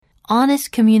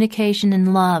Honest communication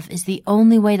and love is the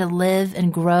only way to live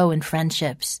and grow in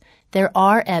friendships. There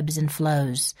are ebbs and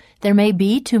flows. There may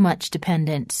be too much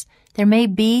dependence. There may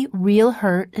be real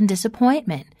hurt and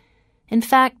disappointment. In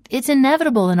fact, it's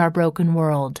inevitable in our broken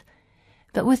world.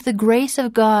 But with the grace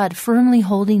of God firmly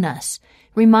holding us,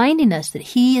 reminding us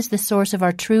that He is the source of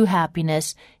our true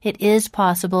happiness, it is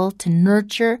possible to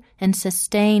nurture and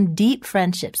sustain deep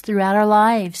friendships throughout our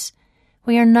lives.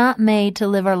 We are not made to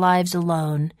live our lives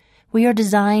alone. We are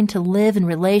designed to live in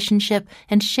relationship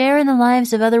and share in the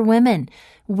lives of other women.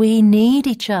 We need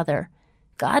each other.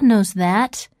 God knows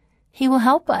that. He will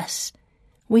help us.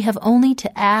 We have only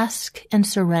to ask and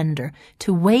surrender,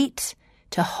 to wait,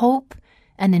 to hope,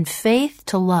 and in faith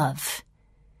to love.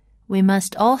 We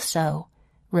must also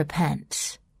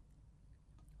repent.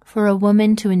 For a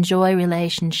woman to enjoy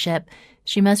relationship,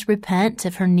 she must repent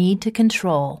of her need to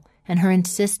control and her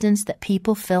insistence that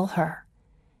people fill her.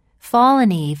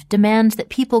 Fallen Eve demands that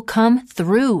people come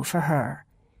through for her.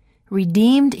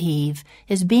 Redeemed Eve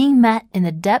is being met in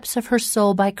the depths of her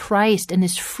soul by Christ and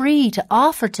is free to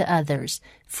offer to others,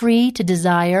 free to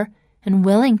desire, and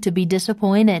willing to be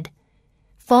disappointed.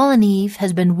 Fallen Eve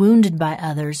has been wounded by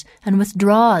others and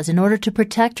withdraws in order to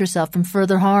protect herself from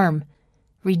further harm.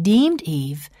 Redeemed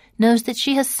Eve knows that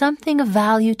she has something of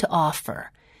value to offer,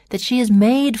 that she is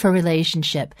made for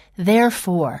relationship.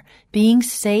 Therefore, being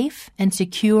safe and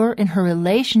secure in her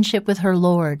relationship with her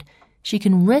Lord, she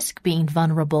can risk being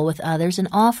vulnerable with others and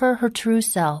offer her true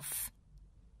self.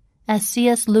 As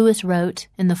C.S. Lewis wrote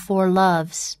in The Four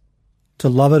Loves, "To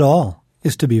love at all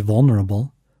is to be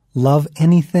vulnerable. Love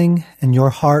anything, and your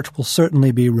heart will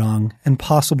certainly be wrung and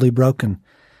possibly broken.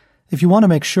 If you want to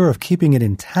make sure of keeping it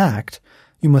intact,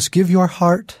 you must give your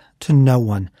heart to no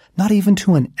one, not even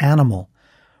to an animal.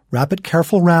 Wrap it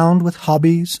careful round with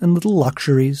hobbies and little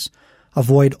luxuries.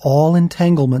 Avoid all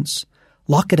entanglements.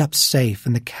 Lock it up safe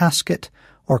in the casket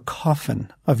or coffin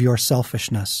of your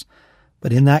selfishness.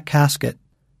 But in that casket,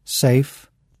 safe,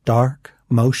 dark,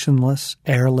 motionless,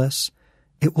 airless,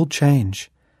 it will change.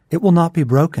 It will not be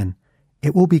broken.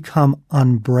 It will become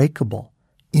unbreakable,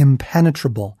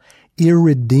 impenetrable,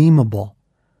 irredeemable.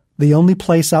 The only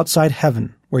place outside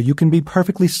heaven where you can be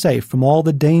perfectly safe from all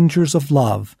the dangers of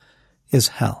love is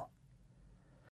hell."